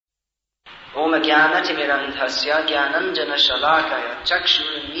Om Jnanatimirandhasya Jnananjana Shalakaya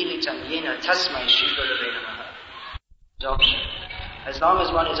Chakshurunmilitam Yena Tasmai Shri Gurave Namaha. Adoption. As long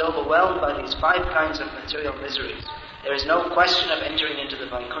as one is overwhelmed by these 5 kinds of material miseries, there is no question of entering into the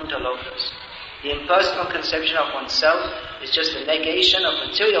Vaikuntha lokas. The impersonal conception of oneself is just a negation of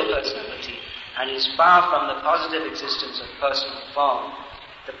material personality and is far from the positive existence of personal form.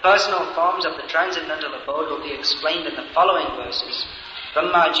 The personal forms of the transcendental abode will be explained in the following verses.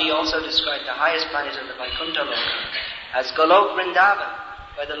 Brahmaji also described the highest planet of the Vaikuntha loka as Golok Vrindavan,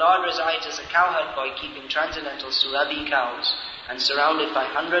 where the Lord resides as a cowherd boy keeping transcendental Surabhi cows and surrounded by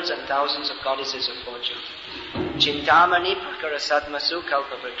hundreds and thousands of goddesses of fortune. Chintamani Prakara Sadmasu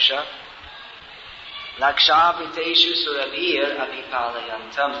Kalpavriksha Lakshavriteshu Surabhir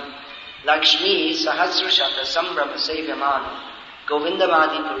Abhipalayantam Lakshmi Sahasrashata Sambrama Sevyamanu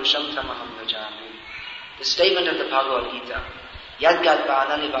Govindamadi Purusham Tamaham Bhajami. The statement of the Bhagavad Gita, Yadgad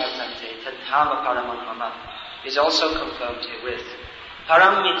Bhana Nivartante Tadhama Paramam Mama, is also confirmed herewith.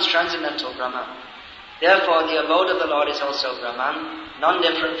 Param means transcendental Brahman. Therefore, the abode of the Lord is also Brahman,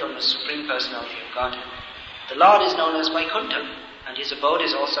 non-different from the Supreme Personality of Godhead. The Lord is known as Vaikuntha, and his abode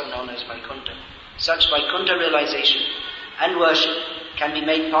is also known as Vaikuntha. Such Vaikuntha realization and worship can be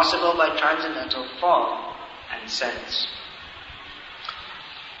made possible by transcendental form and sense.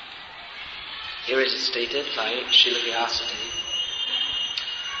 Here it is stated by Srila Vyasadeva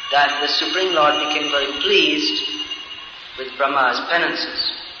that the Supreme Lord became very pleased with Brahma's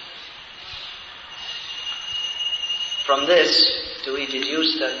penances. From this, do we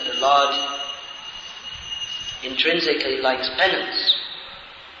deduce that the Lord intrinsically likes penance?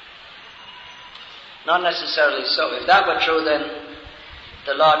 Not necessarily so. If that were true, then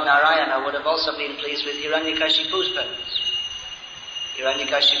the Lord Narayana would have also been pleased with Hiranyakashipu's penance.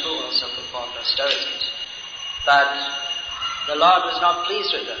 Hiranyakashipu also performed austerities. But the Lord was not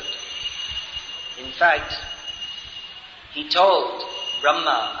pleased with that. In fact, he told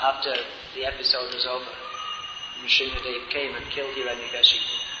Brahma after the episode was over, Nrsimhadev came and killed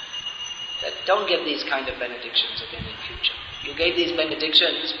Hiranyakashipu, that don't give these kind of benedictions again in future. You gave these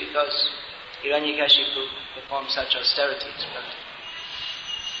benedictions because Hiranyakashipu performed such austerities, but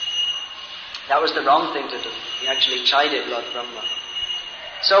that was the wrong thing to do. He actually chided Lord Brahma.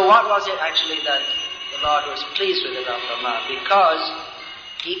 So what was it actually that the Lord was pleased with about Brahma? Because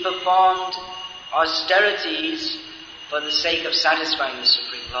he performed austerities for the sake of satisfying the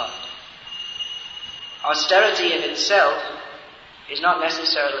Supreme Lord. Austerity in itself is not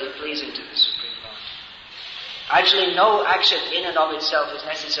necessarily pleasing to the Supreme Lord. Actually, no action in and of itself is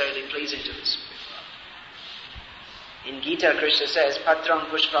necessarily pleasing to the Supreme Lord. In Gita, Krishna says, Patram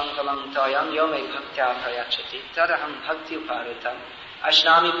pushpam phalam toyam yome bhaktya prayachati tadaham bhakti uparitam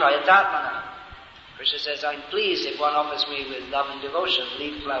ashnami prayatatmana. Krishna says, I'm pleased if one offers me with love and devotion,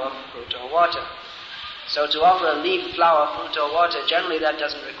 leaf, flower, fruit or water. So to offer a leaf, flower, fruit or water, generally that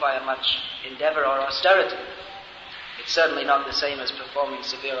doesn't require much endeavor or austerity. It's certainly not the same as performing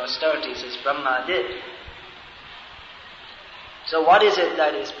severe austerities as Brahma did. So what is it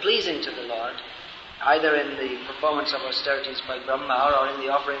that is pleasing to the Lord, either in the performance of austerities by Brahma or in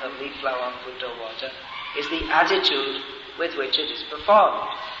the offering of leaf, flower, fruit or water, is the attitude with which it is performed.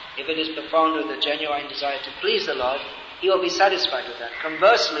 If it is performed with a genuine desire to please the Lord, he will be satisfied with that.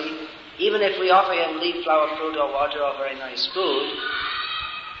 Conversely, even if we offer him leaf, flower, fruit or water or very nice food,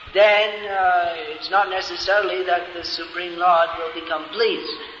 then it's not necessarily that the Supreme Lord will become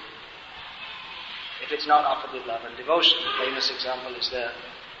pleased if it's not offered with love and devotion. The famous example is there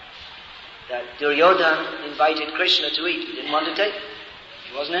that Duryodhana invited Krishna to eat. He didn't want to take it.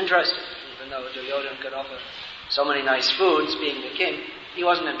 He wasn't interested. Even though Duryodhana could offer so many nice foods, being the king, he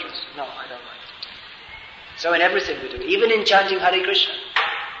wasn't interested. No, I don't like it. So in everything we do, even in chanting Hare Krishna,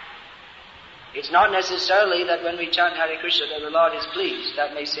 it's not necessarily that when we chant Hare Krishna that the Lord is pleased.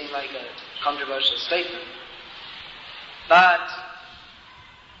 That may seem like a controversial statement. But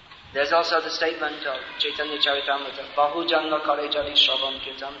there's also the statement of Chaitanya Charitamrita, Bahu Janga Kare Jali Shravan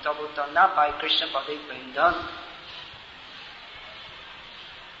Kirtan Tabuta Na Pai Krishna Pade Prendan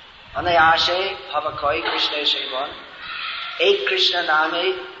Anayashe Bhavakoi Krishna Shevan Ek Krishna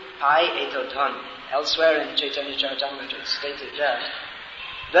Name Pai Eto Dhan. Elsewhere in Chaitanya Charitamrita it's stated that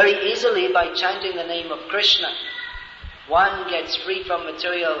very easily by chanting the name of Krishna, one gets free from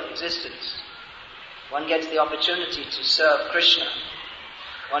material existence. One gets the opportunity to serve Krishna.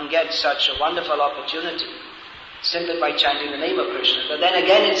 One gets such a wonderful opportunity simply by chanting the name of Krishna. But then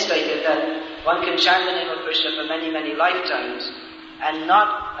again it's stated that one can chant the name of Krishna for many, many lifetimes and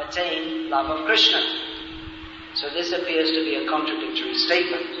not attain love of Krishna. So this appears to be a contradictory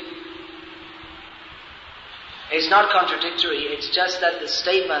statement. It's not contradictory, it's just that the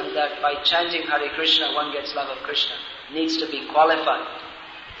statement that by chanting Hare Krishna one gets love of Krishna needs to be qualified.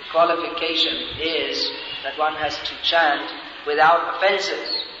 The qualification is that one has to chant without offenses.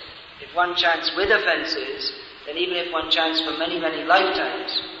 If one chants with offenses, then even if one chants for many, many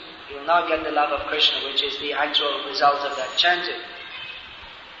lifetimes, he will not get the love of Krishna, which is the actual result of that chanting.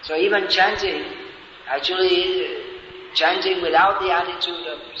 So even chanting, actually chanting without the attitude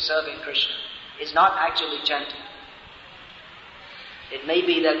of serving Krishna is not actually chanting. It may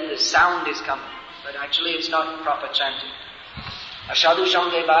be that the sound is coming, but actually it's not proper chanting. Ashadu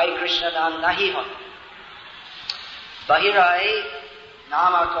Shange Bhai Krishna Nam Nahi Hon. Bahirai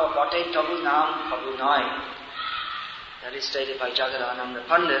Namako Bote Tabu Nam Pabu Nai. That is stated by Jagadananda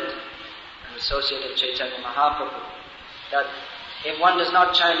Pandit, an associate of Chaitanya Mahaprabhu, that if one does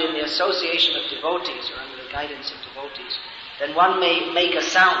not chant in the association of devotees or under the guidance of devotees, then one may make a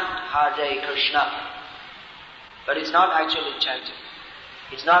sound, Hare Krishna, but it's not actually chanting.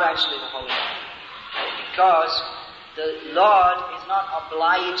 It's not actually the holy name. Because the Lord is not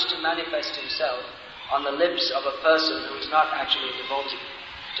obliged to manifest himself on the lips of a person who is not actually a devotee.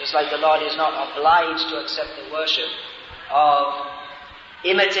 Just like the Lord is not obliged to accept the worship of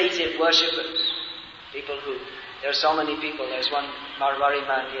imitative worshippers. People who, there are so many people, there's one Marwari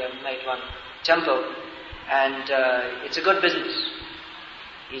man here made one temple, and it's a good business.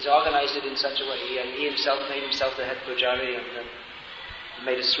 He's organized it in such a way. He himself made himself the head pujari, and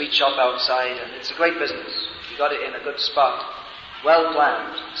made a sweet shop outside, and it's a great business. He got it in a good spot, well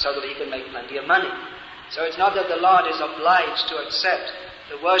planned, so that he could make plenty of money. So it's not that the Lord is obliged to accept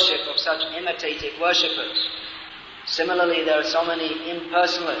the worship of such imitative worshippers. Similarly, there are so many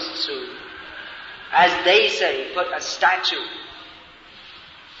impersonalists who, as they say, put a statue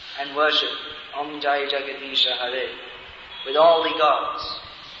and worship Om Jai Jagadisha Hare with all the gods.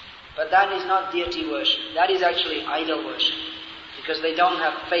 But that is not deity worship. That is actually idol worship, because they don't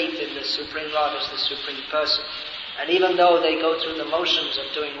have faith in the Supreme Lord as the Supreme Person. And even though they go through the motions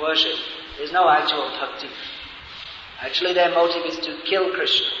of doing worship, there's no actual bhakti. Actually, their motive is to kill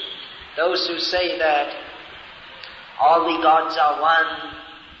Krishna. Those who say that all the gods are one,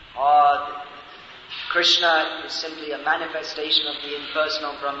 or Krishna is simply a manifestation of the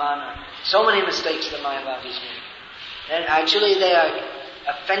impersonal Brahmana. So many mistakes the Mayavadis make. And actually they are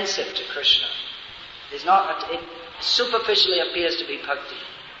offensive to Krishna. It superficially appears to be bhakti,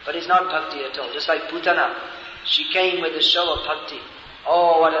 but it's not bhakti at all. Just like Putana, she came with a show of bhakti.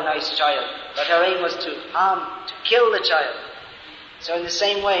 Oh, what a nice child. But her aim was to harm, to kill the child. So in the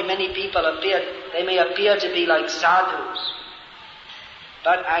same way, many people they may appear to be like sadhus,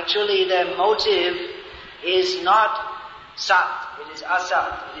 but actually their motive is not sat, it is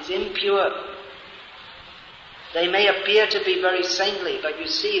asat, it is impure. They may appear to be very saintly, but you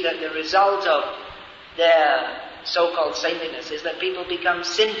see that the result of their so-called saintliness is that people become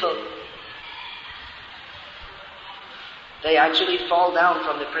sinful. They actually fall down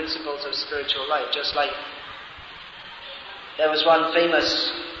from the principles of spiritual life, just like there was one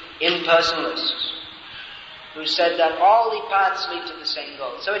famous impersonalist who said that all the paths lead to the same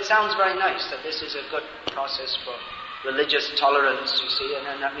goal. So it sounds very nice that this is a good process for religious tolerance, you see, and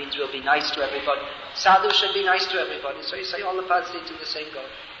then that means we'll be nice to everybody. Sadhu should be nice to everybody, so you say all the paths lead to the same goal.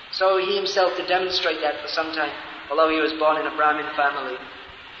 So he himself could demonstrate that for some time, although he was born in a Brahmin family,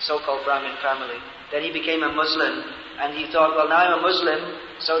 so-called Brahmin family. Then he became a Muslim, and he thought, well, now I'm a Muslim,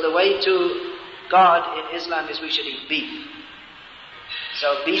 so the way to God in Islam is we should eat beef.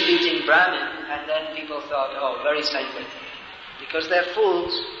 So beef-eating Brahmin, and then people thought, oh, very saintly. Because they're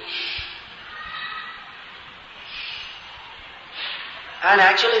fools. And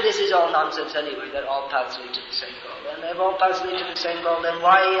actually this is all nonsense anyway, that all paths lead to the same goal. And if all paths lead to the same goal, then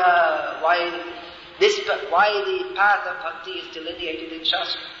why the path of bhakti is delineated in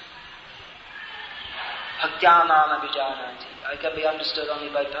Shastra? Bhaktyamam abhijanati. I can be understood only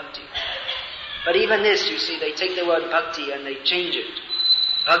by bhakti. But even this, you see, they take the word bhakti and they change it.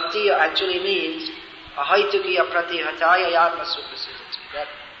 Bhakti actually means ahaitukiya pratihataya yatma suprasiddhati. That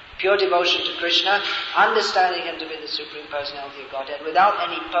pure devotion to Krishna, understanding Him to be the Supreme Personality of Godhead without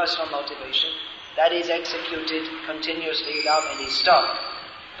any personal motivation, that is executed continuously without any stop.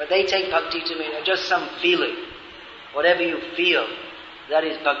 But they take bhakti to mean just some feeling. Whatever you feel, that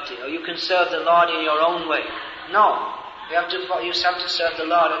is bhakti. Or you can serve the Lord in your own way. No. You have to serve the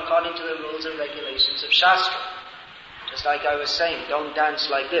Lord according to the rules and regulations of Shastra. Just like I was saying, don't dance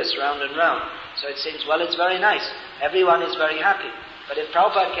like this, round and round. So it seems, well, it's very nice. Everyone is very happy. But if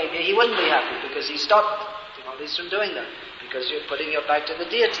Prabhupada came here, he wouldn't be happy because he stopped devotees from doing that. Because you're putting your back to the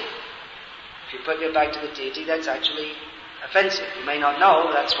deity. If you put your back to the deity, that's actually offensive. You may not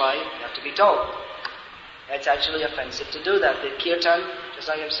know, that's why you have to be told. It's actually offensive to do that. The kirtan, just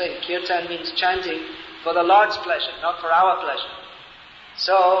like I'm saying, kirtan means chanting for the Lord's pleasure, not for our pleasure.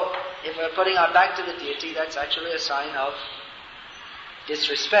 So, if we're putting our back to the deity, that's actually a sign of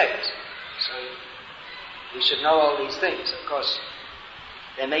disrespect. So, we should know all these things. Of course,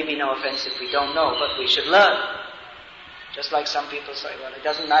 there may be no offense if we don't know, but we should learn. Just like some people say, well, it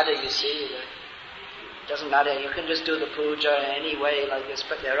doesn't matter, you see, it doesn't matter, you can just do the puja in any way like this,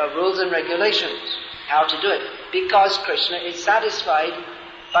 but there are rules and regulations how to do it, because Krishna is satisfied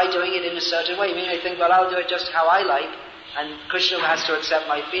by doing it in a certain way. You may think, well, I'll do it just how I like, and Krishna has to accept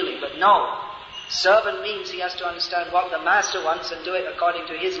my feeling, but no. Servant means he has to understand what the master wants and do it according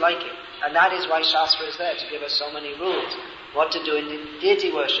to his liking, and that is why Shastra is there, to give us so many rules, what to do in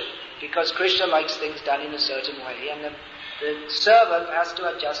deity worship, because Krishna likes things done in a certain way, and the servant has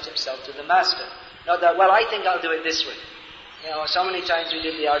to adjust himself to the master. Not that, well, I think I'll do it this way. So many times we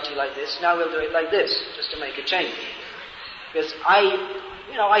did the arti like this, now we'll do it like this, just to make a change. Because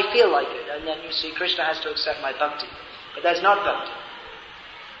I feel like it, and then you see Krishna has to accept my bhakti. But that's not bhakti.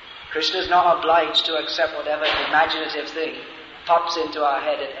 Krishna is not obliged to accept whatever imaginative thing pops into our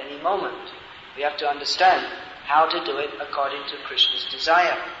head at any moment. We have to understand how to do it according to Krishna's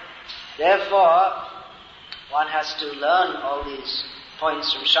desire. Therefore, one has to learn all these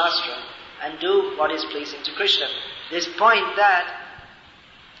points from Shastra and do what is pleasing to Krishna. This point that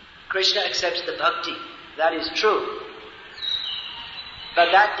Krishna accepts the bhakti, that is true.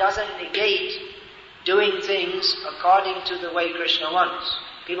 But that doesn't negate doing things according to the way Krishna wants.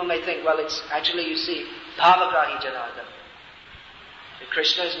 People may think, well, it's actually, you see, bhavagrahi janardana.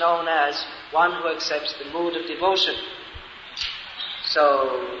 Krishna is known as one who accepts the mood of devotion.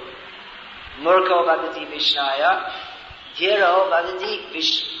 So, Murko vadati Vishnaya, Dhiro vadati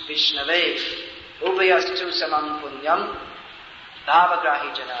Vishnave, Upayastu samam punyam,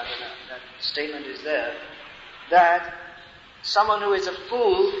 bhavagrahi janardana. That statement is there. That someone who is a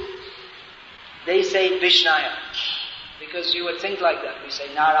fool, they say Vishnaya. Because you would think like that. We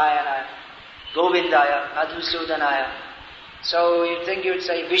say Narayana, Govindaya, Madhusudanaya. So you'd think you would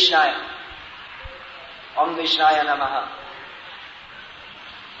say Vishnaya. Om Vishnaya Namaha.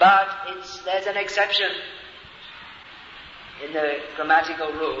 But there's an exception in the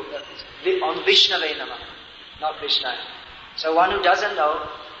grammatical rule. Om Vishnave Namaha, not Vishnaya. So one who doesn't know,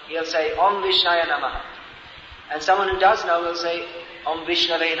 he'll say Om Vishnaya Namaha. And someone who does know will say Om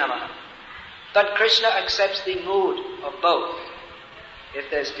Vishnave Namaha. But Krishna accepts the mood of both, if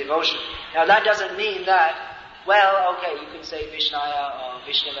there's devotion. Now that doesn't mean that, well, okay, you can say Vishnaya or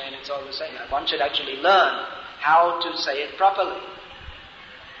Vishnava and it's all the same. One should actually learn how to say it properly.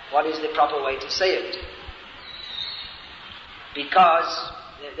 What is the proper way to say it? Because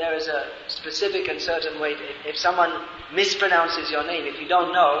there is a specific and certain way. If someone mispronounces your name, if you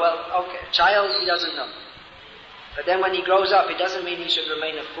don't know, well, okay, child, he doesn't know. But then when he grows up, it doesn't mean he should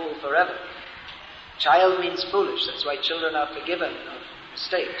remain a fool forever. Child means foolish. That's why children are forgiven of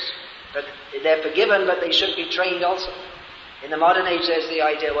mistakes. But they're forgiven, but they should be trained also. In the modern age, there's the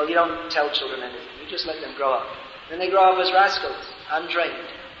idea, well, you don't tell children anything. You just let them grow up. Then they grow up as rascals, untrained.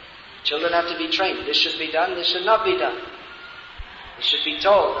 Children have to be trained. This should be done, this should not be done. They should be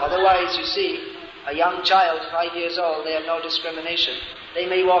told. Otherwise, you see, a young child, 5 years old, they have no discrimination. They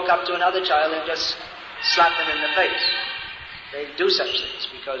may walk up to another child and just slap them in the face. They do such things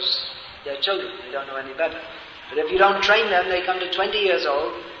because they're children. They don't know any better. But if you don't train them, they come to 20 years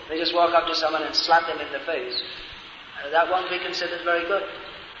old, they just walk up to someone and slap them in the face. That won't be considered very good.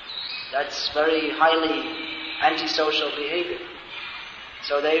 That's very highly antisocial behavior.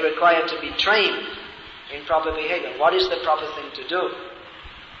 So they require to be trained in proper behavior. What is the proper thing to do?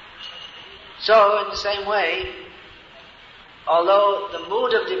 So, in the same way, although the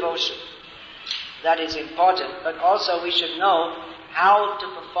mood of devotion, that is important, but also we should know how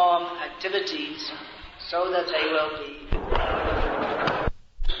to perform activities so that they will be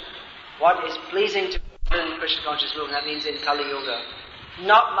what is pleasing to the Krishna conscious movement. That means in Kali Yuga,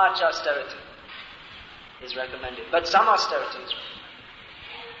 not much austerity is recommended, but some austerity is recommended.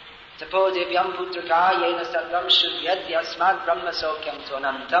 Tapodivyam putraka yena satvam shudyad yasmad brahma sokyam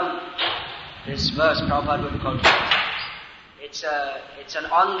tonantam. This verse Prabhupada would quote. It's an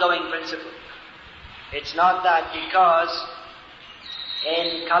ongoing principle. It's not that because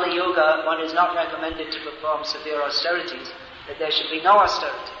in Kali Yuga one is not recommended to perform severe austerities, that there should be no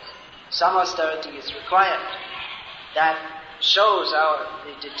austerities. Some austerity is required. That shows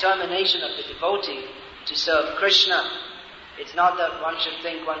the determination of the devotee to serve Krishna. It's not that one should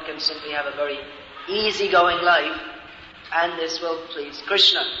think one can simply have a very easygoing life and this will please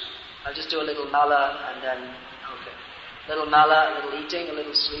Krishna. I'll just do a little mala and then, okay. Little mala, a little eating, a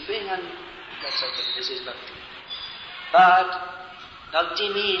little sleeping, and That's okay, this is bhakti. But bhakti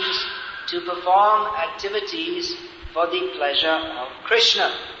means to perform activities for the pleasure of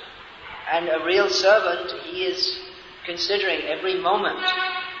Krishna. And a real servant, he is considering every moment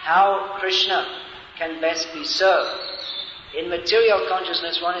how Krishna can best be served. In material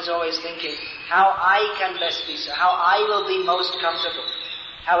consciousness, one is always thinking how I can best be served, how I will be most comfortable,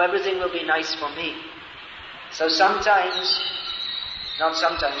 how everything will be nice for me. So often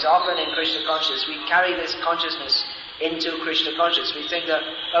in Krishna consciousness, we carry this consciousness into Krishna consciousness. We think that,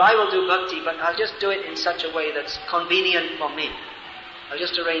 well, I will do bhakti, but I'll just do it in such a way that's convenient for me. I'll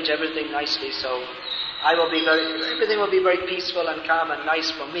just arrange everything nicely so everything will be very peaceful and calm and nice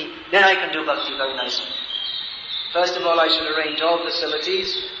for me. Then I can do bhakti very nicely. First of all, I should arrange all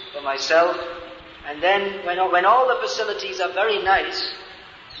facilities for myself, and then when all the facilities are very nice,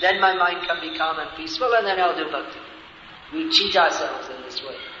 then my mind can be calm and peaceful, and then I'll do bhakti. We cheat ourselves in this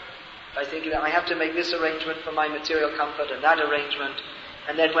way by thinking that I have to make this arrangement for my material comfort and that arrangement,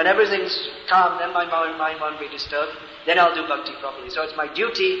 and then when everything's calm, then my mind won't be disturbed, then I'll do bhakti properly. So it's my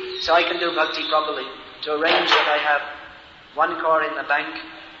duty, so I can do bhakti properly, to arrange that I have 1 crore in the bank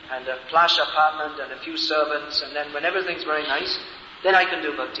and a flash apartment and a few servants, and then when everything's very nice, then I can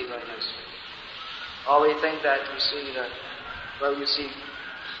do bhakti very nicely. Or we think that,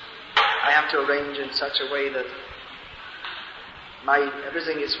 I have to arrange in such a way that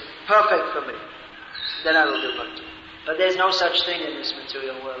everything is perfect for me. Then I will do bhakti. But there's no such thing in this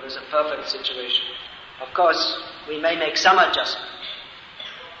material world as a perfect situation. Of course, we may make some adjustment.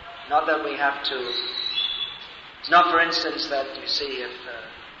 Not that we have to. It's not, for instance, that you see if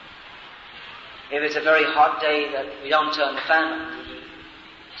it's a very hot day that we don't turn the fan on.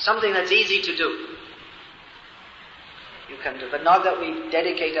 Something that's easy to do. You can do. But not that we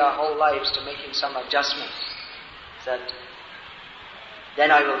dedicate our whole lives to making some adjustment. That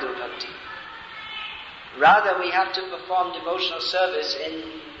then I will do bhakti. Rather, we have to perform devotional service in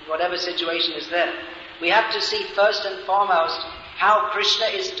whatever situation is there. We have to see first and foremost how Krishna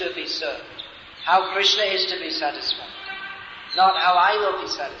is to be served, how Krishna is to be satisfied, not how I will be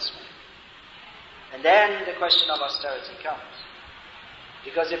satisfied. And then the question of austerity comes.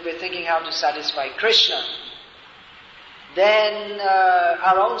 Because if we're thinking how to satisfy Krishna, then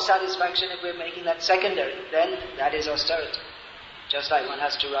our own satisfaction, if we're making that secondary, then that is austerity. Just like one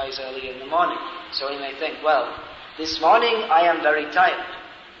has to rise early in the morning. So he may think, well, this morning I am very tired,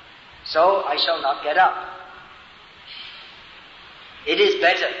 so I shall not get up. It is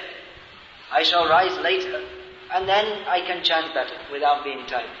better. I shall rise later, and then I can chant better without being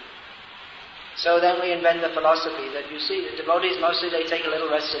tired. So then we invent the philosophy that you see, the devotees mostly they take a little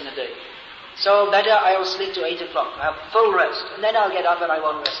rest in the day. So better I will sleep to 8 o'clock, I have full rest, and then I'll get up and I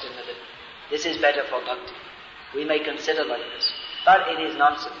won't rest in the day. This is better for bhakti. We may consider like this. But it is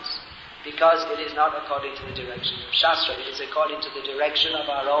nonsense, because it is not according to the direction of Shastra. It is according to the direction of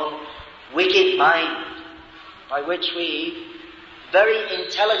our own wicked mind, by which we very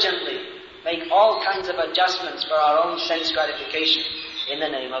intelligently make all kinds of adjustments for our own sense gratification in the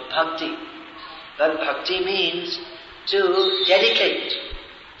name of bhakti. But bhakti means to dedicate,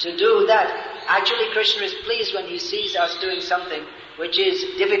 to do that. Actually, Krishna is pleased when he sees us doing something which is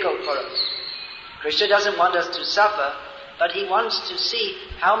difficult for us. Krishna doesn't want us to suffer, but he wants to see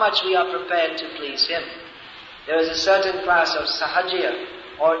how much we are prepared to please him. There is a certain class of sahajiya,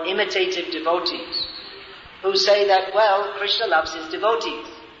 or imitative devotees, who say that, well, Krishna loves his devotees.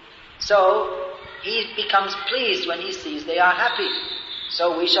 So, he becomes pleased when he sees they are happy.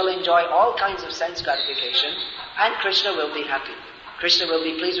 So we shall enjoy all kinds of sense gratification, and Krishna will be happy. Krishna will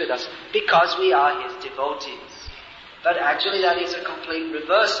be pleased with us, because we are his devotees. But actually that is a complete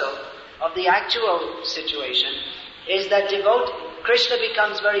reversal of the actual situation, is that Krishna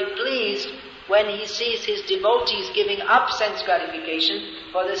becomes very pleased when he sees his devotees giving up sense gratification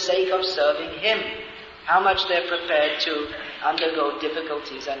for the sake of serving him. How much they're prepared to undergo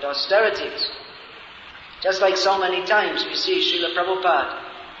difficulties and austerities. Just like so many times we see Srila Prabhupada,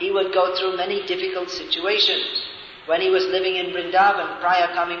 he would go through many difficult situations. When he was living in Vrindavan prior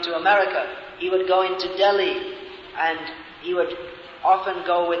coming to America, he would go into Delhi and he would often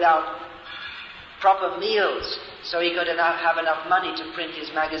go without proper meals, so he could have enough money to print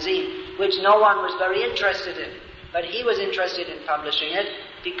his magazine, which no one was very interested in. But he was interested in publishing it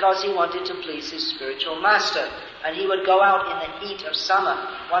because he wanted to please his spiritual master. And he would go out in the heat of summer.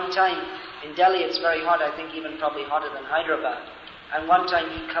 One time in Delhi it's very hot, I think even probably hotter than Hyderabad. And one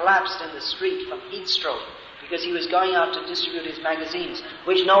time he collapsed in the street from heat stroke because he was going out to distribute his magazines,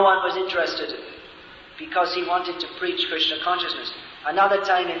 which no one was interested in, because he wanted to preach Krishna consciousness. Another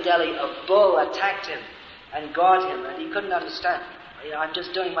time in Delhi, a bull attacked him and gored him, and he couldn't understand. I'm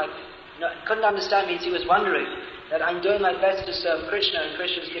just doing my couldn't understand means he was wondering that I'm doing my best to serve Krishna and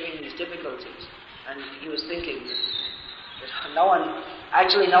Krishna's giving me these difficulties. And he was thinking that no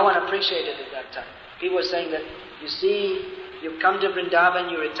one appreciated it at that time. People were saying that, you see, you've come to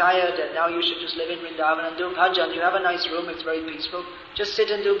Vrindavan, you're retired, and now you should just live in Vrindavan and do bhajan. You have a nice room, it's very peaceful. Just sit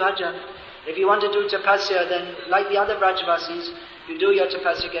and do bhajan. If you want to do tapasya, then like the other Brajvasis, you do your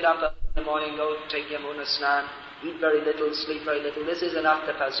tapasya, get up in the morning, go take Yamuna Snan, eat very little, sleep very little. This is enough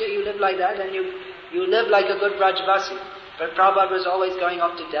tapasya. You live like that and you live like a good Brajvasi. But Prabhupada was always going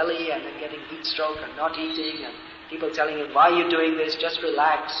off to Delhi and then getting heat stroke and not eating, and people telling him, why are you doing this? Just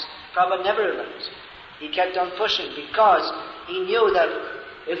relax. Prabhupada never relaxed. He kept on pushing because he knew that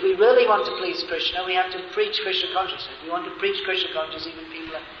if we really want to please Krishna, we have to preach Krishna consciousness. If we want to preach Krishna consciousness, even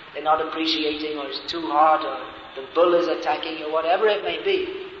people they're not appreciating, or it's too hard, or the bull is attacking, or whatever it may be,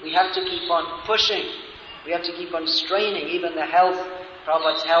 we have to keep on pushing. We have to keep on straining. Even the health,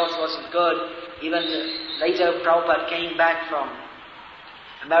 Prabhupada's health wasn't good. Even later Prabhupada came back from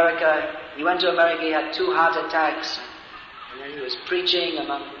America. He went to America, he had 2 heart attacks. And then he was preaching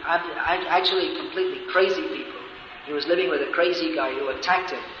among actually completely crazy people. He was living with a crazy guy who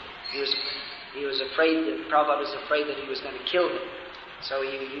attacked him. He was afraid that Prabhupada was afraid that he was going to kill him. So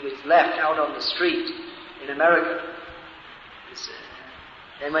he was left out on the street in America.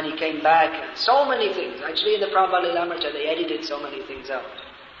 Then when he came back, so many things. Actually in the Prabhupada Lilamrita they edited so many things out.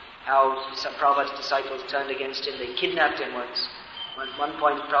 How some Prabhupada's disciples turned against him. They kidnapped him once. At one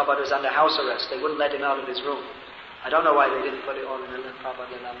point Prabhupada was under house arrest. They wouldn't let him out of his room. I don't know why they didn't put it all in the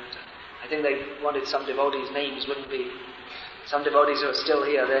Prabhupada Lilamrita. I think they wanted some devotees' names wouldn't be, some devotees who are still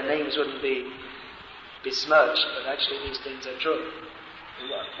here, their names wouldn't be besmirched, but actually these things are true.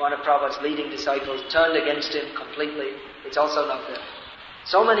 One of Prabhupada's leading disciples turned against him completely. It's also not there.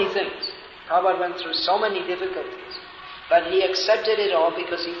 So many things. Prabhupada went through so many difficulties. But he accepted it all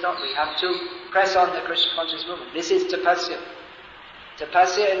because he thought we have to press on the Krishna conscious movement. This is tapasya.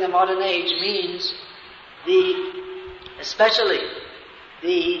 Tapasya in the modern age means especially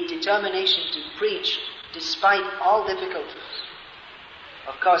the determination to preach despite all difficulties.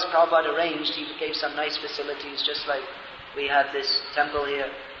 Of course, Prabhupada arranged, he gave some nice facilities, just like we have this temple here,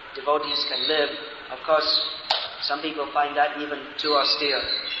 devotees can live. Of course, some people find that even too austere.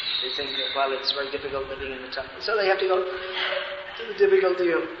 They think, well, it's very difficult living in the temple. So they have to go to the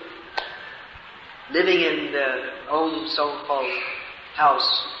difficulty of living in their own so-called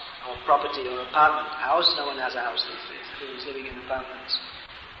house or property or apartment. House, no one has a house these days. Everyone's living in apartments.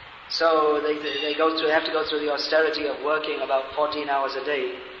 So they have to go through the austerity of working about 14 hours a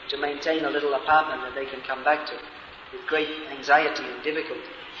day to maintain a little apartment that they can come back to with great anxiety and difficulty.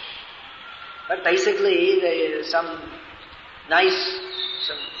 But basically, there are some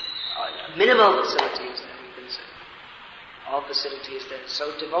minimal facilities there, you can say. All facilities there.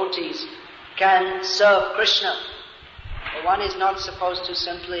 So devotees can serve Krishna. But one is not supposed to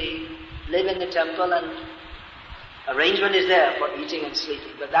simply live in the temple and arrangement is there for eating and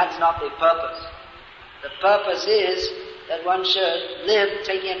sleeping, but that's not the purpose. The purpose is that one should live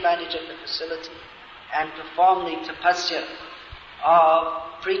taking advantage of the facility and perform the tapasya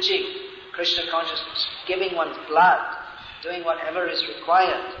of preaching Krishna consciousness, giving one's blood, doing whatever is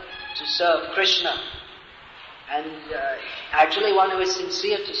required to serve Krishna. And actually one who is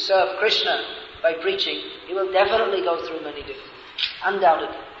sincere to serve Krishna by preaching, he will definitely go through many difficulties,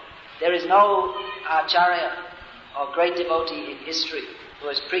 undoubtedly. There is no acharya or great devotee in history who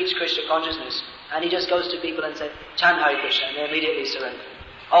has preached Krishna consciousness and he just goes to people and says, chant Hare Krishna, and they immediately surrender.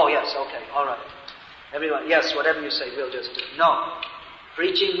 Oh yes, okay, alright. Everyone, yes, whatever you say, we'll just do. No.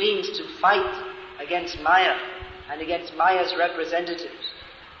 Preaching means to fight against Maya and against Maya's representatives.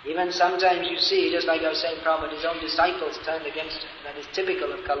 Even sometimes you see, just like I was saying, Prabhupada, his own disciples turned against him. That is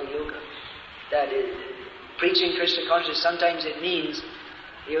typical of Kali Yuga. That is, preaching Krishna consciousness, sometimes it means,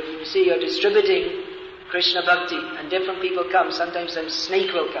 you see, you're distributing Krishna bhakti and different people come. Sometimes a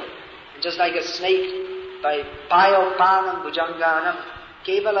snake will come. And just like a snake, by payo panam bhujanganam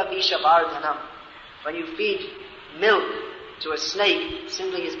kevala visha vardhanam, when you feed milk to a snake,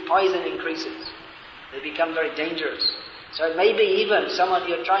 simply his poison increases. They become very dangerous. So it may be even someone,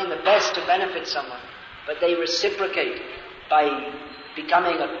 you're trying the best to benefit someone, but they reciprocate by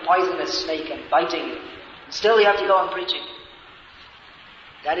becoming a poisonous snake and biting you. And still you have to go on preaching.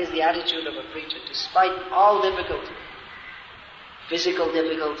 That is the attitude of a preacher, despite all difficulty. Physical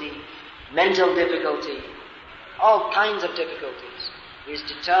difficulty, mental difficulty, all kinds of difficulties. He is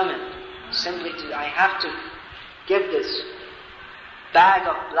determined simply to, I have to give this bag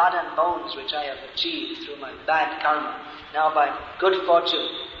of blood and bones which I have achieved through my bad karma. Now by good fortune,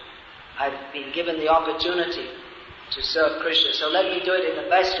 I've been given the opportunity to serve Krishna. So let me do it in the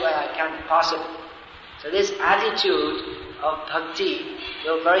best way I can possible. So this attitude of bhakti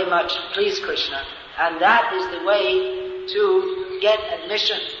will very much please Krishna, and that is the way to get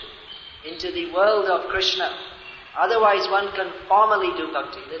admission into the world of Krishna. Otherwise one can formally do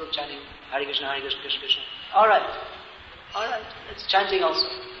bhakti, little chanting, Hare Krishna, Hare Krishna, Krishna Krishna. Alright, it's chanting also.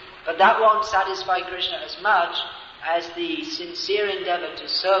 But that won't satisfy Krishna as much as the sincere endeavor to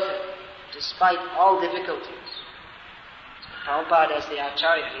serve Him, despite all difficulties. So Prabhupada, as the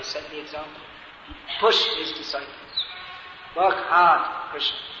Acharya, he set the example. He pushed his disciples. Work hard,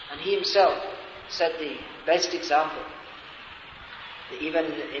 Krishna. And he himself set the best example. Even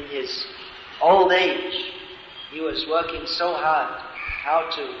in his old age, he was working so hard how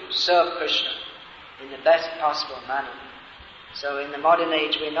to serve Krishna in the best possible manner. So in the modern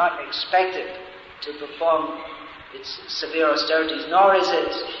age, we're not expected to perform its severe austerities, nor is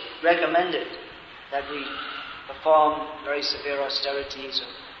it recommended that we perform very severe austerities or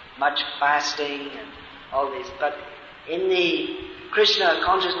much fasting and all this. But in the Krishna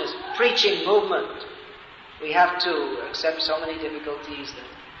consciousness preaching movement, we have to accept so many difficulties, that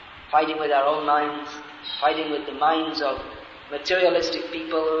fighting with our own minds, fighting with the minds of materialistic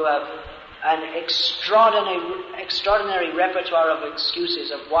people who have an extraordinary repertoire of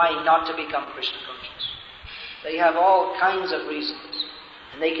excuses of why not to become Krishna conscious. They have all kinds of reasons.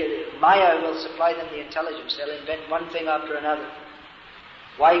 And Maya will supply them the intelligence. They'll invent one thing after another.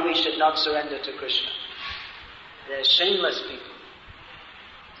 Why we should not surrender to Krishna. They're shameless people.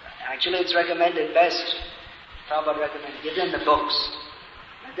 Actually, it's recommended best. Prabhupada recommended, give them the books.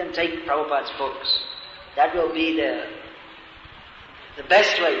 Let them take Prabhupada's books. That will be the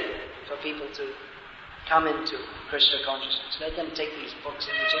best way for people to come into Krishna consciousness. Let them take these books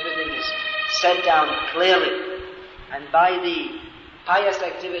in which everything is set down clearly. And by the pious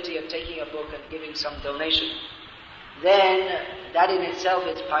activity of taking a book and giving some donation, then that in itself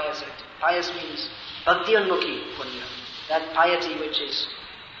is pious activity. Pious means bhakti unmukhi punya. That piety which is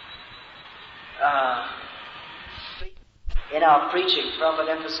in our preaching. Prabhupada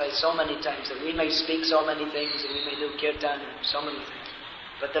emphasized so many times that we may speak so many things and we may do kirtan and so many things.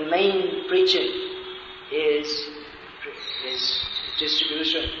 But the main preaching is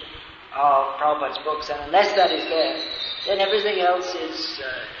distribution of Prabhupada's books, and unless that is there, then everything else is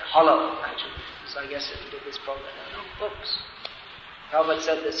hollow, actually. So I guess if we did this program, there are no books. Prabhupada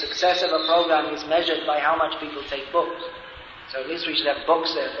said the success of a program is measured by how much people take books. So at least we should have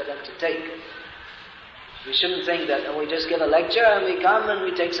books there for them to take. We shouldn't think that we just give a lecture and we come and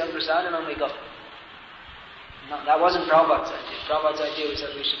we take some prasad and then we go. No, that wasn't Prabhupada's idea. Prabhupada's idea was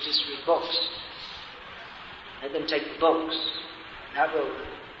that we should distribute books. Let them take the books. That will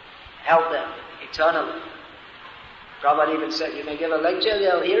help them eternally. Prabhupada even said, you may give a lecture,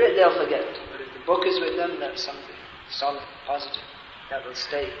 they'll hear it, they'll forget. But if the book is with them, that's something solid, positive, that will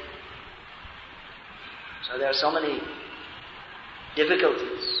stay. So there are so many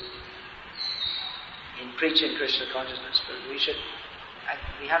difficulties in preaching Krishna consciousness, but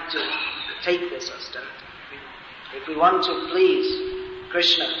we have to take this austerity. If we want to please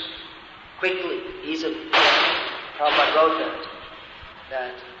Krishna quickly, easily, Prabhupada wrote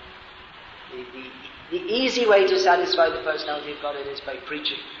that the easy way to satisfy the personality of Godhead is by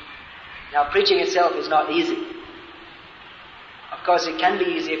preaching. Now, preaching itself is not easy. Of course, it can be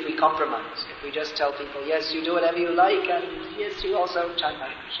easy if we compromise. If we just tell people, yes, you do whatever you like, and yes, you also chant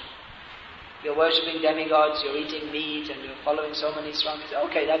Hare Krishna. You're worshipping demigods, you're eating meat, and you're following so many swamis.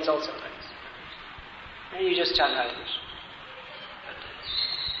 Okay, that's also nice. And you just chant Hare Krishna.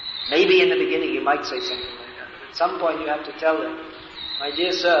 Maybe in the beginning you might say something like that. But at some point you have to tell them, my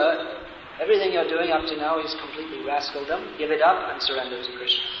dear sir, everything you're doing up to now is completely rascaldom. Give it up and surrender to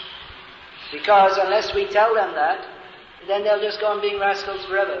Krishna. Because unless we tell them that, then they'll just go on being rascals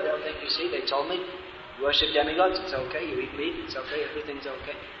forever. They'll think, you see, they told me, you worship demigods, it's okay. You eat meat, it's okay. Everything's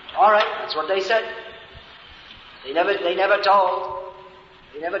okay. All right, that's what they said. They never told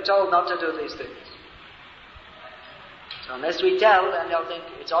not to do these things. So unless we tell, then they'll think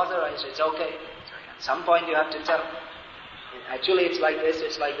it's authorized, it's okay. So at some point you have to tell. Actually, it's like this,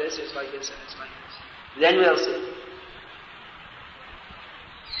 it's like this, it's like this, and it's like this. Then we'll see.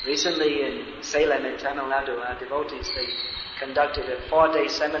 Recently in Salem in Tamil Nadu, our devotees, they conducted a 4-day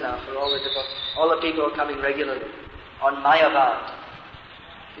seminar for all the people who are coming regularly on Mayavad.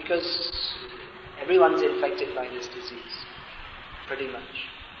 Because everyone's infected by this disease, pretty much.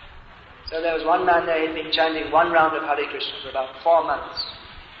 So there was one man there, he'd been chanting one round of Hare Krishna for about 4 months.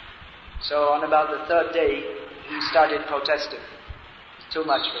 So on about the 3rd day, he started protesting. It's too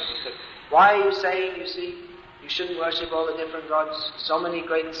much for him. Why are you saying, you see, you shouldn't worship all the different gods? So many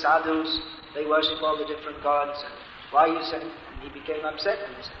great sadhus, they worship all the different gods. And Why are you saying? And he became upset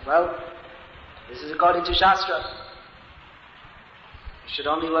and he said, well, this is according to Shastra. You should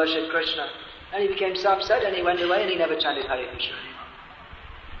only worship Krishna. And he became so upset and he went away and he never chanted Hare Krishna anymore.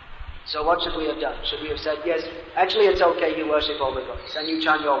 So what should we have done? Should we have said, yes, actually it's okay, you worship all the gods and you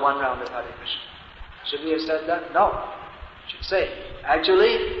chant your one round of Hare Krishna? Should we have said that? No. We should say,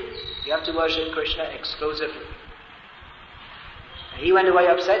 actually, you have to worship Krishna exclusively. And he went away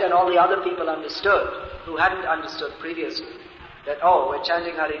upset and all the other people understood, who hadn't understood previously, that, oh, we're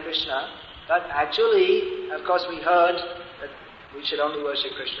chanting Hare Krishna, but actually, of course we heard that we should only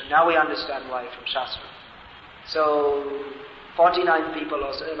worship Krishna. Now we understand why from Shastra. So, 49 people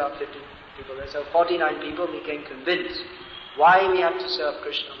or so, about 50 people there, so 49 people became convinced why we have to serve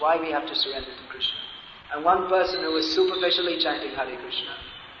Krishna, why we have to surrender to Krishna. And one person who was superficially chanting Hare Krishna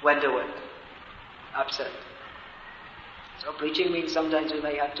went away, upset. So preaching means sometimes we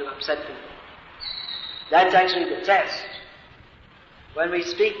may have to upset people. That's actually the test. When we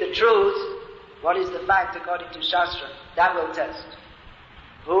speak the truth, what is the fact according to Shastra? That will test.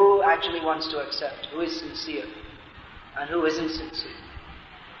 Who actually wants to accept? Who is sincere? And who isn't sincere?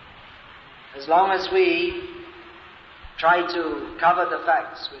 As long as we try to cover the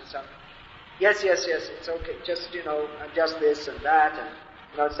facts with something. Yes, it's okay, just, adjust this and that, and,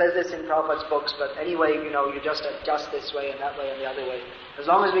 it says this in Prabhupada's books, but anyway, you just adjust this way and that way and the other way. As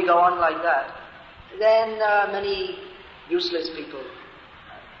long as we go on like that, then many useless people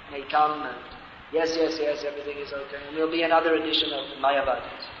may come and yes, everything is okay. And we'll be another edition of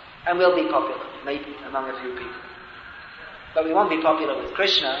Mayavadis. And we'll be popular, maybe among a few people. But we won't be popular with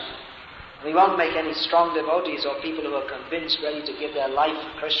Krishna. We won't make any strong devotees or people who are convinced, ready to give their life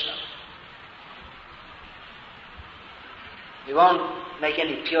for Krishna. We won't make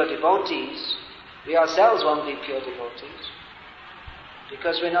any pure devotees. We ourselves won't be pure devotees.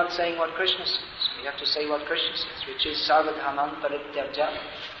 Because we're not saying what Krishna says. We have to say what Krishna says, which is Sarvadhamam Parityajya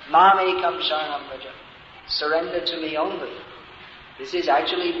Mam Ekam Sharanam Vraja. Surrender to me only. This is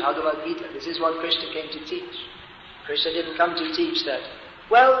actually Bhagavad Gita. This is what Krishna came to teach. Krishna didn't come to teach that,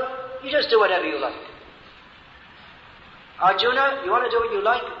 well, you just do whatever you like. Arjuna, you want to do what you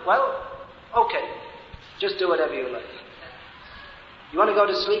like? Well, okay. Just do whatever you like. You want to go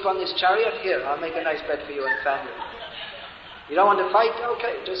to sleep on this chariot? Here, I'll make a nice bed for you and family. You don't want to fight?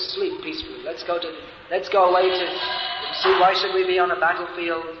 Okay, just sleep peacefully. Let's go away to see, why should we be on a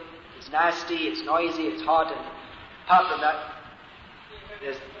battlefield? It's nasty, it's noisy, it's hot, and apart from that,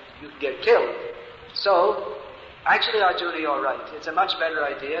 you can get killed. So, actually, Arjuna, you're right. It's a much better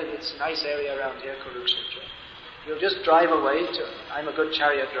idea. It's a nice area around here, Kurukshetra. You'll just drive away I'm a good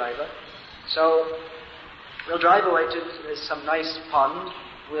chariot driver. So, we'll drive away to, there's some nice pond.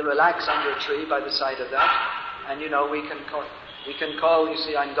 We'll relax under a tree by the side of that. And we can call, you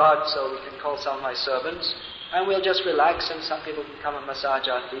see, I'm God, so we can call some of my servants. And we'll just relax, and some people can come and massage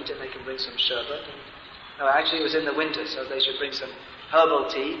our feet, and they can bring some sherbet. Actually it was in the winter, so they should bring some herbal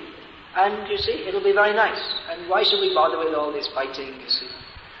tea. And you see, it'll be very nice. And why should we bother with all this fighting, you see?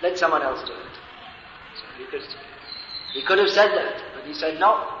 Let someone else do it. So he could have said that, but he said,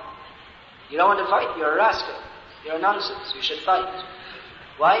 no. You don't want to fight, you're a rascal. You're a nonsense, you should fight.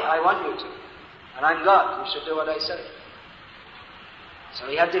 Why? I want you to. And I'm God, you should do what I say. So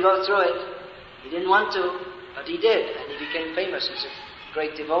he had to go through it. He didn't want to, but he did, and he became famous. He's a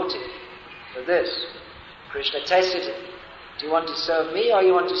great devotee for this. Krishna tested him. Do you want to serve me or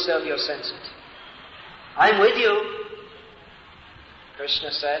you want to serve your senses? I'm with you.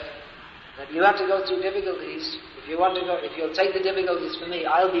 Krishna said that you have to go through difficulties. If you'll take the difficulties for me,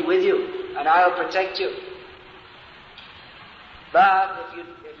 I'll be with you and I'll protect you. But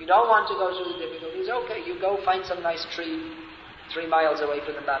if you don't want to go through the difficulties, okay, you go find some nice tree 3 miles away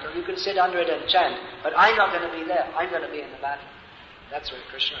from the battle. You can sit under it and chant, but I'm not going to be there. I'm going to be in the battle. That's where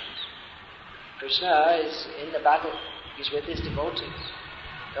Krishna is. Krishna is in the battle. He's with his devotees,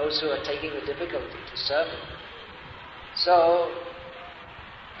 those who are taking the difficulty to serve him. So,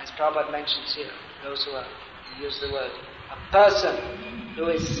 as Prabhupada mentions here, those who use the word, a person who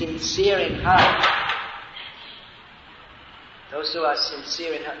is sincere in heart. Those who are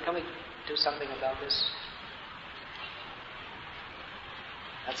sincere in heart. Can we do something about this?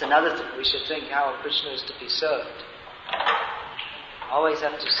 That's another thing. We should think how Krishna is to be served. Always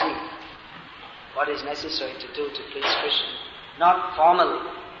have to see what is necessary to do to please Krishna. Not formally.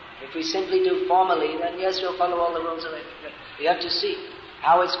 If we simply do formally, then yes, we'll follow all the rules of it. We have to see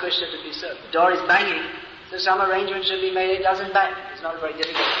how is Krishna to be served. The door is banging, so some arrangement should be made. It doesn't bang. It's not a very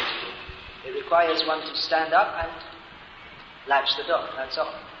difficult thing to do. It requires one to stand up and latch the door. That's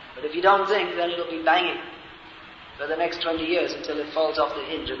all. But if you don't think, then it'll be banging for the next 20 years until it falls off the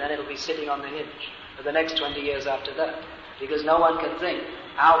hinge, and then it'll be sitting on the hinge. for the next 20 years after that. Because no one can think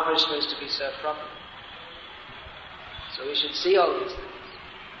how Krishna is to be served properly. So we should see all these things.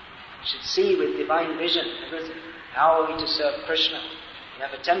 We should see with divine vision everything. How are we to serve Krishna? You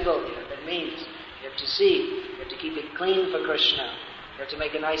have a temple here. That means you have to see. You have to keep it clean for Krishna. You have to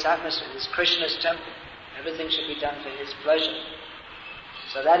make a nice atmosphere. This is Krishna's temple. Everything should be done for His pleasure.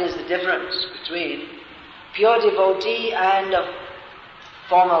 So that is the difference between pure devotee and a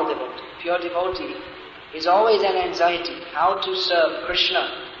formal devotee. Pure devotee is always an anxiety how to serve Krishna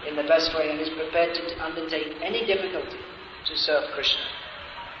in the best way and is prepared to undertake any difficulty to serve Krishna.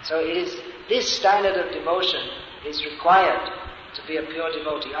 So it is this standard of devotion is required to be a pure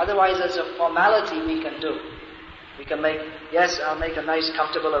devotee. Otherwise, as a formality we can do. We can I'll make a nice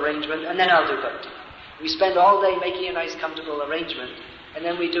comfortable arrangement and then I'll do bhakti. We spend all day making a nice comfortable arrangement and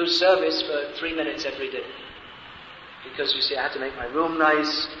then we do service for 3 minutes every day. Because you see, I have to make my room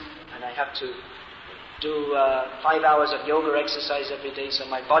nice and I have to do 5 hours of yoga exercise every day so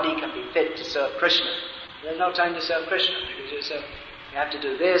my body can be fit to serve Krishna. There's no time to serve Krishna because you have to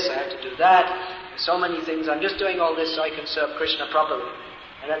do this, I have to do that. There's so many things. I'm just doing all this so I can serve Krishna properly.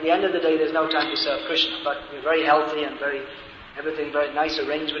 And at the end of the day, there's no time to serve Krishna. But we're very healthy and everything very nice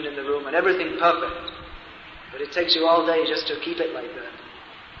arrangement in the room and everything perfect. But it takes you all day just to keep it like that.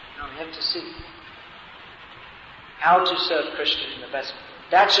 No, you have to see how to serve Krishna in the best way.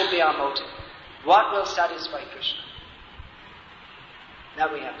 That should be our motive. What will satisfy Krishna?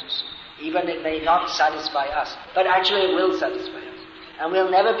 That we have to see. Even it may not satisfy us, but actually it will satisfy us. And we'll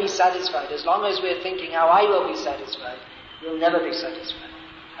never be satisfied. As long as we're thinking how I will be satisfied, we'll never be satisfied.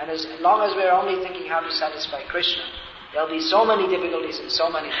 And as long as we're only thinking how to satisfy Krishna, there'll be so many difficulties and so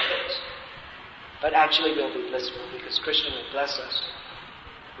many things. But actually we'll be blissful because Krishna will bless us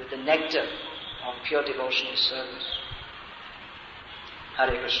with the nectar of pure devotional service.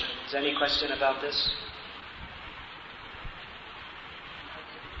 Hare Krishna. Is there any question about this?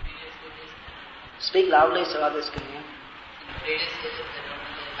 Speak loudly so others can hear.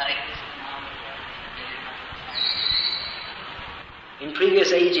 In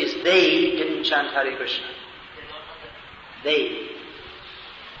previous ages, they didn't chant Hare Krishna. They.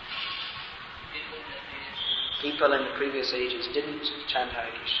 People in the previous ages didn't chant Hare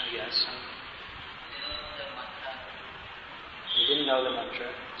Krishna, yes. They didn't know the mantra.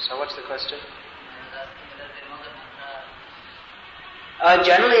 So what's the question?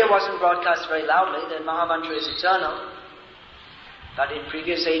 Generally it wasn't broadcast very loudly. The Mahamantra is eternal. But in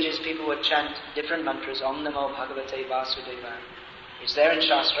previous ages people would chant different mantras. Om Namo Bhagavate Vasudevaya. It's there in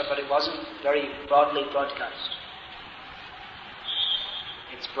Shastra, but it wasn't very broadly broadcast.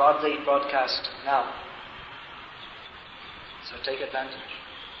 It's broadly broadcast now. So take advantage.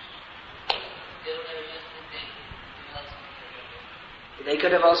 They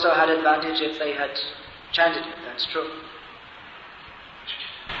could have also had advantage if they had chanted it, that's true.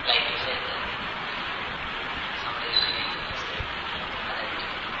 Like you said, somebody is doing a mistake.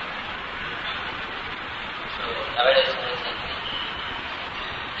 So nowadays,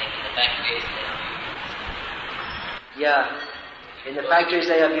 like in the factories, they have unions. Yeah, in the factories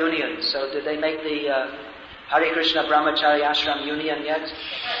they have unions. So did they make the Hare Krishna Brahmachari Ashram union yet?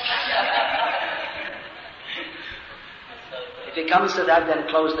 If it comes to that, then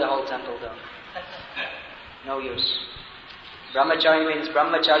close the whole temple down. No use. Brahmachari means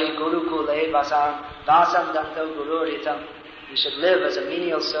Brahmachari Guru Kule Vasam Danto Guru Ritam. You should live as a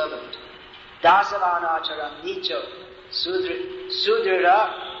menial servant. Dasavana Acharam Nicho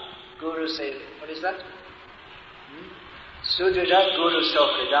Sudrira Guru Sevi. What is that? Sudrira Guru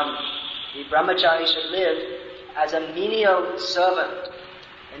Sokridam. The Brahmachari should live as a menial servant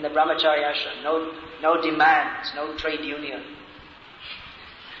in the Brahmachari ashram. No demands, no trade union.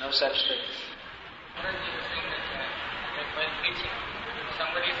 No such thing. While preaching,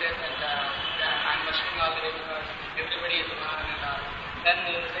 somebody says that I'm worshipping all the way because everybody is one, and then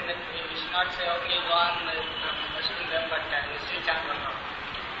you say that we should not say, okay, go on worshipping them, but we still chant one now.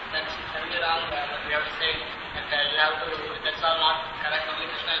 That's very wrong. But we have to say that you have to, that's all not correct, only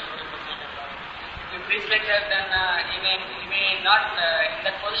Krishna is 40% and all. If you preach like that, then he may not, in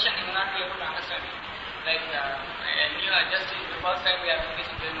that position, he may not be able to understand it. Like, just the first time we are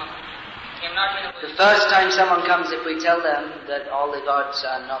preaching to him, the first time someone comes, if we tell them that all the gods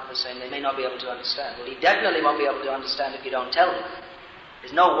are not the same, they may not be able to understand. Well, he definitely won't be able to understand if you don't tell him.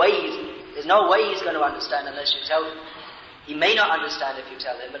 There's no way he's going to understand unless you tell him. He may not understand if you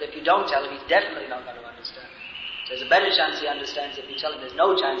tell him, but if you don't tell him, he's definitely not going to understand. So there's a better chance he understands if you tell him. There's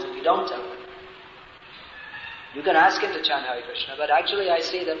no chance if you don't tell him. You can ask him to chant Hare Krishna, but actually I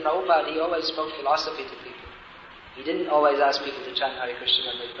see that Prabhupada, he always spoke philosophy to people. He didn't always ask people to chant Hare Krishna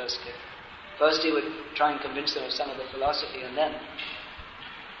when they first came. First he would try and convince them of some of the philosophy, and then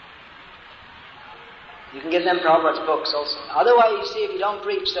you can give them Prabhupada's books also. Otherwise, you see, if you don't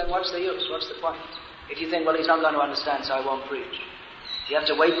preach, then what's the use? What's the point? If you think, well, he's not going to understand, so I won't preach. You have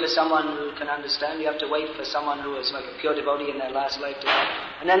to wait for someone who can understand. You have to wait for someone who is like a pure devotee in their last life to come.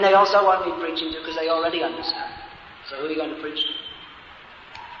 And then they also won't be preaching to because they already understand. So who are you going to preach to?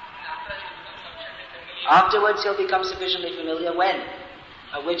 Afterwards, he'll become sufficiently familiar. When?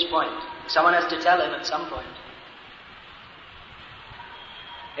 At which point? Someone has to tell him at some point.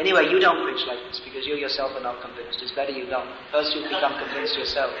 Anyway, you don't preach like this because you yourself are not convinced. It's better you don't. First you become convinced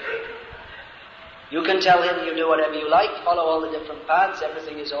yourself. You can tell him you do whatever you like, follow all the different paths,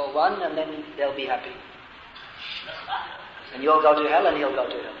 everything is all one, and then they'll be happy. And you'll go to hell and he'll go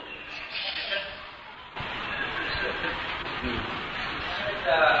to hell.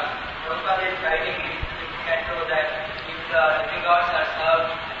 Prabhupada is writing that if the demigods are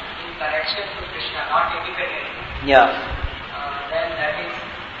served in connection to Krishna, not independently, then that is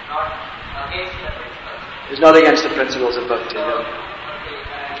not against the principles. It's not against the principles of bhakti. So, okay,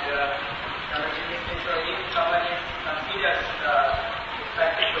 and so if someone considers the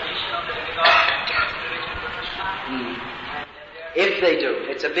practical position of the demigods in consideration to Krishna, if they do,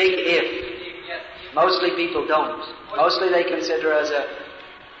 it's a big if. Yes. Mostly people don't. Mostly they consider as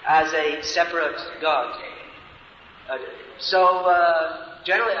a separate God.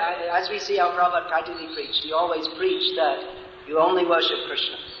 Generally, as we see how Prabhupada practically preached, he always preached that you only worship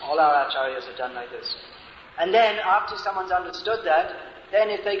Krishna. All our acharyas have done like this. And then, after someone's understood that, then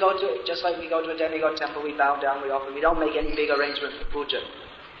if they go to, just like we go to a demigod temple, we bow down, we offer, we don't make any big arrangement for puja.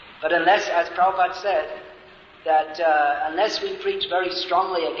 But unless, as Prabhupada said, that unless we preach very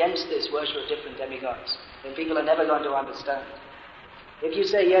strongly against this worship of different demigods, then people are never going to understand. If you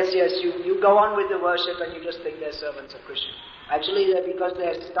say, yes, you go on with the worship and you just think they're servants of Krishna. Actually, because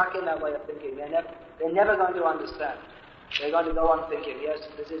they're stuck in that way of thinking, they're never going to understand. They're going to go on thinking, yes,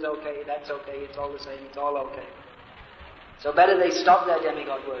 this is okay, that's okay, it's all the same, it's all okay. So better they stop their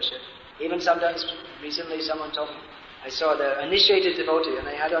demigod worship. Even sometimes, recently someone told me, I saw the initiated devotee and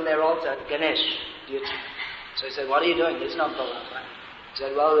they had on their altar Ganesh deity. So he said, what are you doing? This is not parampara. He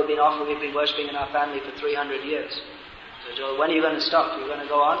said, well, we've been worshipping in our family for 300 years. So he said, well, when are you going to stop? You're going to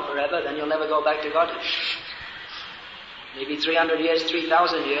go on forever, then you'll never go back to Godhead. Maybe 300 years,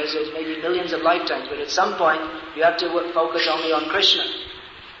 3,000 years, there's maybe millions of lifetimes, but at some point, you have to focus only on Krishna.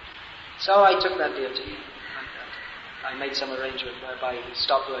 So I took that deity like that. I made some arrangement whereby we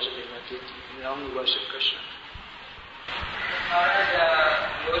stopped worshipping that deity. We only worship Krishna.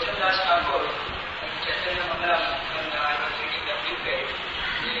 Chaitanya Mangalam, when I was reading the preface,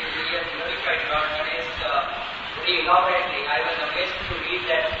 he has glorified God, that is very elaborately. I was amazed to read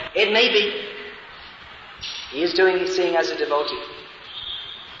that. It may be. He is seeing as a devotee.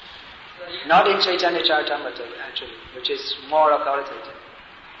 Not in Chaitanya Charitamrita, actually, which is more authoritative.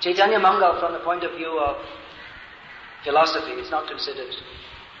 Chaitanya Mangal, from the point of view of philosophy, is not considered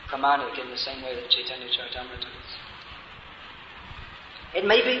pramanic in the same way that Chaitanya Charitamrita is. It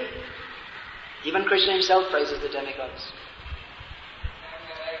may be. Even Krishna himself praises the demigods.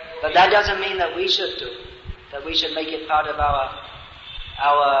 But that doesn't mean that we should make it part of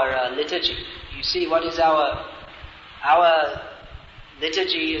our liturgy. You see, what is our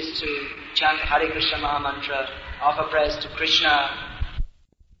liturgy is to chant Hare Krishna Mahamantra, offer prayers to Krishna.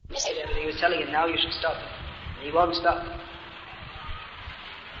 He was telling him, now you should stop. And he won't stop.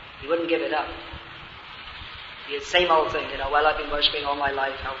 He wouldn't give it up. The same old thing, well, I've been worshipping all my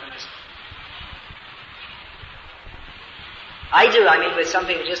life, how can I stop? I do, with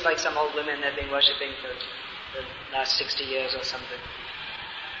something just like some old women, they've been worshipping for the last 60 years or something.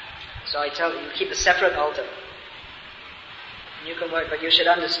 So I tell you, keep a separate altar. You can work, but you should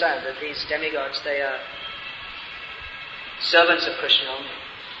understand that these demigods, they are servants of Krishna only.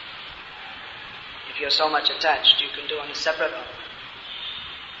 If you're so much attached, you can do on a separate altar.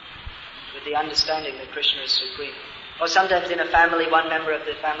 With the understanding that Krishna is supreme. Or sometimes in a family, one member of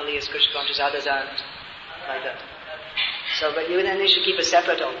the family is Krishna conscious, others aren't. Like that. So, but you should keep a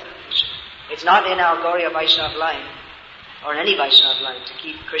separate altar. It's not in our Gauriya Vaishnava line, or in any Vaishnava line, to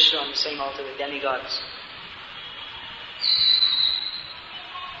keep Krishna on the same altar with demigods.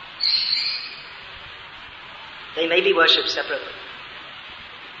 They may be worshipped separately.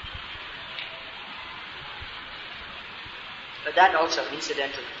 But that also,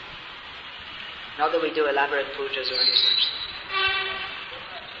 incidentally. Not that we do elaborate pujas or any such thing.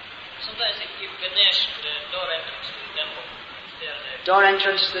 Sometimes they keep Ganesh at the door entrance to the temple. Door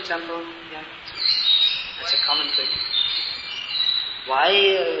entrance to the temple, yeah. That's a common thing. Why?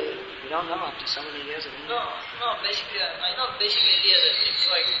 You don't know after so many years of India. No, basically, I know basic idea that it's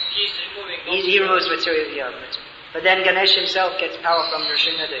like he's removing... He removes material, yeah. But then Ganesh himself gets power from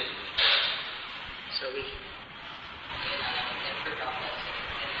Nrsimhadev. So we...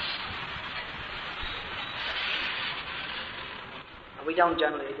 We don't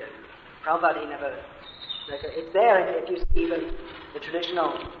generally... Prabhupada, he never... It's there, and if you see even the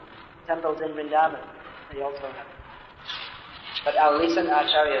traditional temples in Vrindavan, they also have it. But our recent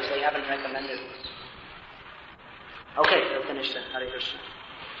acharyas, they haven't recommended it. Okay, we'll finish then. Hare Krishna.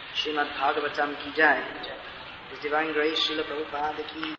 Srimad Bhagavatam ki jai. His Divine Grace, Srila Prabhupada ki